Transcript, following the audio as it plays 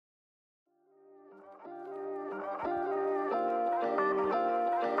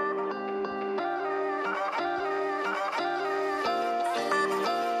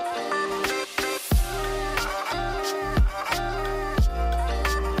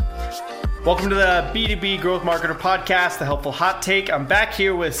Welcome to the B2B Growth Marketer Podcast, The Helpful Hot Take. I'm back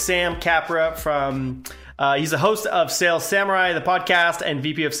here with Sam Capra from, he's the host of Sales Samurai, the podcast, and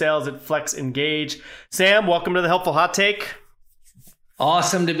VP of Sales at Flex Engage. Sam, welcome to The Helpful Hot Take.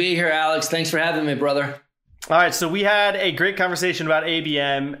 Awesome to be here, Alex. Thanks for having me, brother. All right, so we had a great conversation about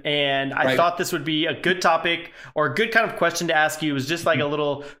ABM, and I thought this would be a good topic or a good kind of question to ask you. It was just like a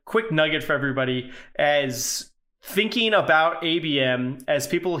little quick nugget for everybody as thinking about ABM, as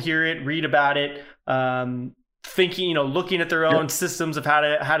people hear it, read about it, thinking, looking at their own systems of how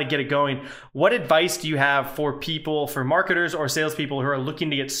to get it going. What advice do you have for people, for marketers or salespeople who are looking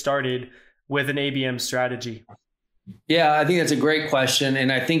to get started with an ABM strategy? Yeah, I think that's a great question.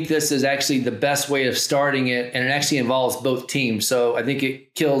 And I think this is actually the best way of starting it. And it actually involves both teams. So I think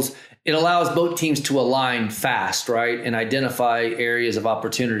it allows both teams to align fast, right? And identify areas of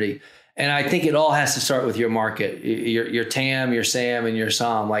opportunity. And I think it all has to start with your market, your TAM, your SAM, and your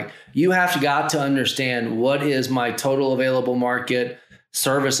SOM. Like, you have got to understand, what is my total available market,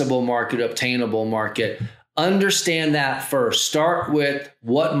 serviceable market, obtainable market. Understand that first. Start with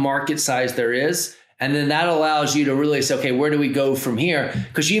what market size there is. And then that allows you to really say, okay, where do we go from here?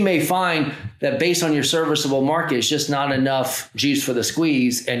 Because you may find that based on your serviceable market, it's just not enough juice for the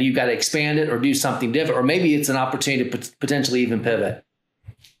squeeze, and you've got to expand it or do something different. Or maybe it's an opportunity to potentially even pivot.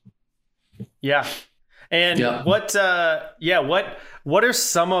 Yeah. And what are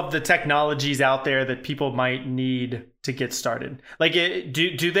some of the technologies out there that people might need to get started? Like,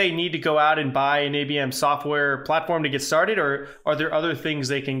 do they need to go out and buy an ABM software platform to get started, or are there other things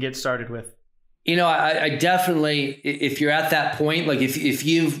they can get started with? I definitely, if you're at that point, like if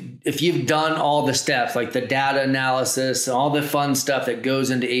you've done all the steps, like the data analysis and all the fun stuff that goes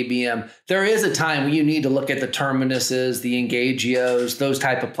into ABM, there is a time when you need to look at the Terminuses, the Engagios, those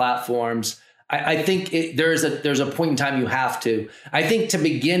type of platforms. I think there's a point in time you have to. I think to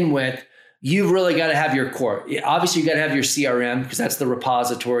begin with, you've really got to have your core. Obviously, you got to have your CRM, because that's the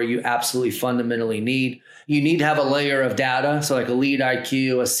repository you absolutely fundamentally need. You need to have a layer of data, so like a Lead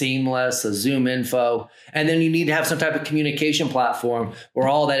IQ, a Seamless, a Zoom Info. And then you need to have some type of communication platform where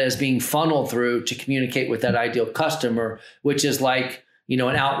all that is being funneled through to communicate with that ideal customer, which is like, an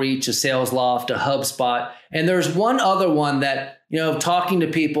Outreach, a SalesLoft, a HubSpot. And there's one other one that, talking to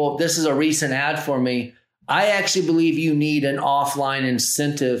people, this is a recent ad for me. I actually believe you need an offline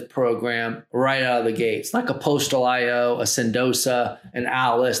incentive program right out of the gates, like a Postal.io, a Sendosa, an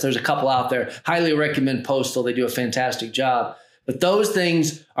Alice. There's a couple out there. Highly recommend Postal. They do a fantastic job. But those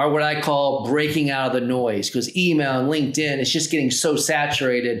things are what I call breaking out of the noise, because email and LinkedIn, it's just getting so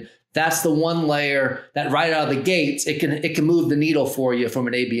saturated. That's the one layer that right out of the gates, it can move the needle for you from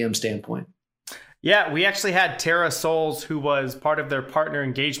an ABM standpoint. Yeah, we actually had Tara Souls, who was part of their partner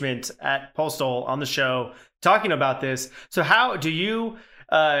engagement at Postal, on the show talking about this. So how do you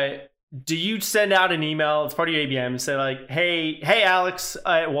send out an email as part of your ABM and say like, hey Alex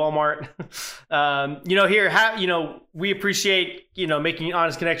at Walmart, we appreciate, making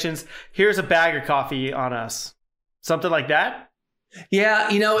honest connections. Here's a bag of coffee on us. Something like that? Yeah,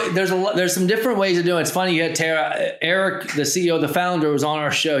 there's some different ways of doing it. It's funny, you had Tara, Eric, the CEO, the founder, was on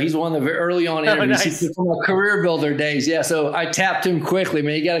our show. He's one of the early on interviews. He's from our career builder days. Yeah, so I tapped him quickly.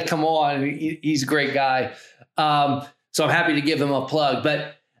 Man, you got to come on. He's a great guy. So I'm happy to give him a plug.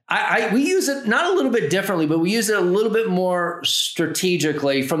 But we use it not a little bit differently, but we use it a little bit more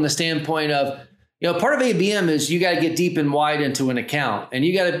strategically from the standpoint of, part of ABM is you got to get deep and wide into an account, and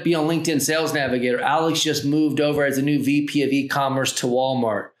you got to be on LinkedIn Sales Navigator. Alex just moved over as a new VP of e-commerce to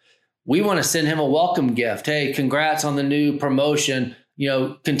Walmart. We want to send him a welcome gift. Hey, congrats on the new promotion,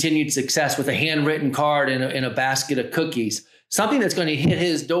 continued success, with a handwritten card and a basket of cookies. Something that's going to hit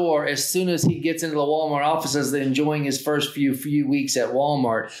his door as soon as he gets into the Walmart offices, enjoying his first few weeks at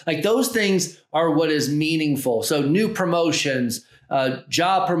Walmart. Like, those things are what is meaningful. So new promotions,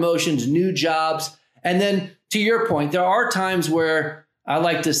 job promotions, new jobs. And then to your point, there are times where I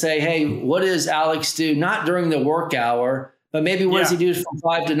like to say, hey, what does Alex do? Not during the work hour, but maybe what does he do from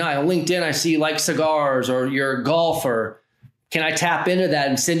 5 to 9? On LinkedIn, I see you like cigars, or you're a golfer. Can I tap into that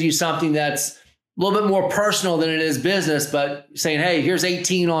and send you something that's a little bit more personal than it is business, but saying, hey, here's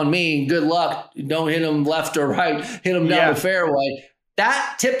 18 on me. Good luck. Don't hit them left or right. Hit them down the fairway.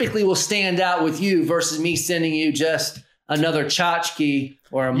 That typically will stand out with you versus me sending you just another tchotchke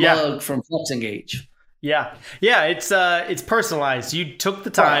or a mug from Flex Engage. Yeah. Yeah. It's personalized. You took the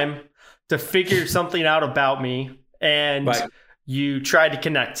time to figure something out about me, and you tried to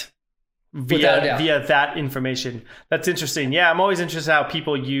connect via that information. That's interesting. Yeah. I'm always interested how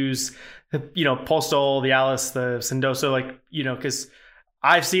people use, Postal, the Alice, the Sendosa, because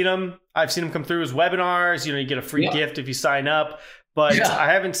I've seen them come through as webinars. You get a free gift if you sign up. but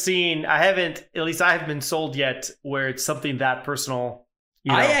I haven't, at least I haven't been sold yet where it's something that personal.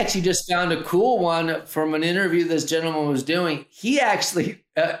 You know? I actually just found a cool one from an interview this gentleman was doing. He actually,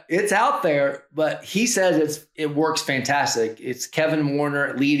 it's out there, but he says it works fantastic. It's Kevin Warner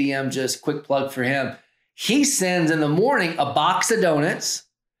at Leadium, just quick plug for him. He sends in the morning a box of donuts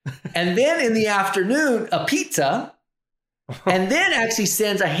and then in the afternoon, a pizza, and then actually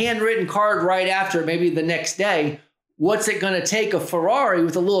sends a handwritten card right after, maybe the next day. What's it going to take a Ferrari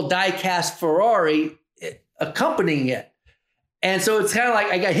with a little die-cast Ferrari accompanying it? And so it's kind of like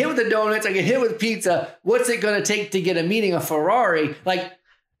I got hit with the donuts, I get hit with pizza. What's it going to take to get a meeting, a Ferrari? Like,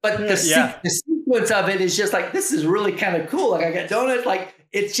 but the sequence of it is just like, this is really kind of cool. Like I got donuts, like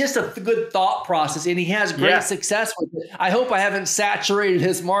it's just a good thought process, and he has great success with it. I hope I haven't saturated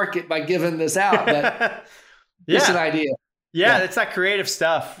his market by giving this out, but it's an idea. Yeah, it's that creative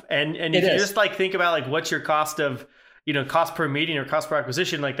stuff. And if you just like think about like what's your cost of, cost per meeting or cost per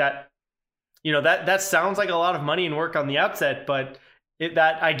acquisition, like that. That sounds like a lot of money and work on the outset, but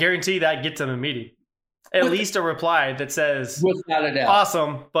I guarantee that gets them a meeting. At least a reply that says, without a doubt,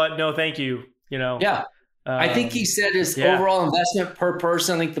 awesome, but no thank you. Yeah. I think he said his overall investment per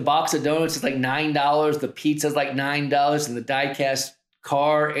person, I think the box of donuts is like $9, the pizza is like $9, and the die-cast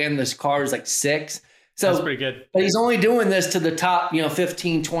car and this car is like $6. So that's pretty good. But he's only doing this to the top,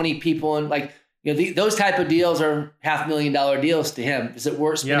 15, 20 people, and like, those type of deals are $500,000 deals to him. Is it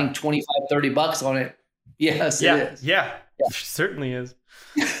worth spending $25, $30 on it? Yes, it is. Yeah, it certainly is.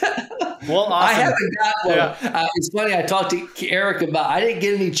 Well, awesome. I haven't got one. It's funny. I talked to Eric I didn't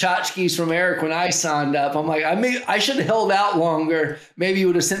get any tchotchkes from Eric when I signed up. I'm like, I should have held out longer. Maybe you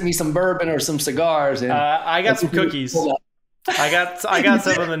would have sent me some bourbon or some cigars. And I got some cookies. I got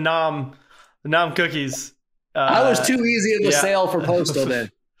some of the Nom cookies. I was too easy of a sale for Postal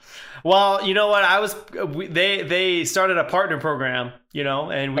then. Well, you know what? They started a partner program,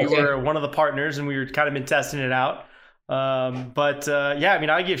 and we were one of the partners, and we were kind of been testing it out.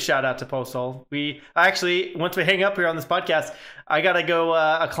 I give shout out to Postal. We actually, once we hang up here on this podcast, I got to go,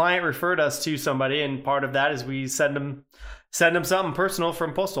 a client referred us to somebody, and part of that is we send them something personal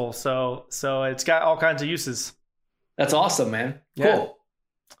from Postal. So it's got all kinds of uses. That's awesome, man. Yeah. Cool.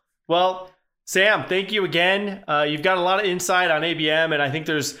 Well, Sam, thank you again. You've got a lot of insight on ABM, and I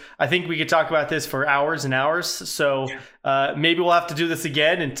think we could talk about this for hours and hours. So maybe we'll have to do this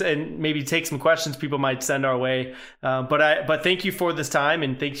again and maybe take some questions people might send our way. But thank you for this time,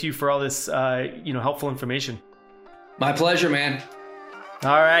 and thank you for all this helpful information. My pleasure, man.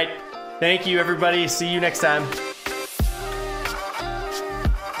 All right. Thank you, everybody. See you next time.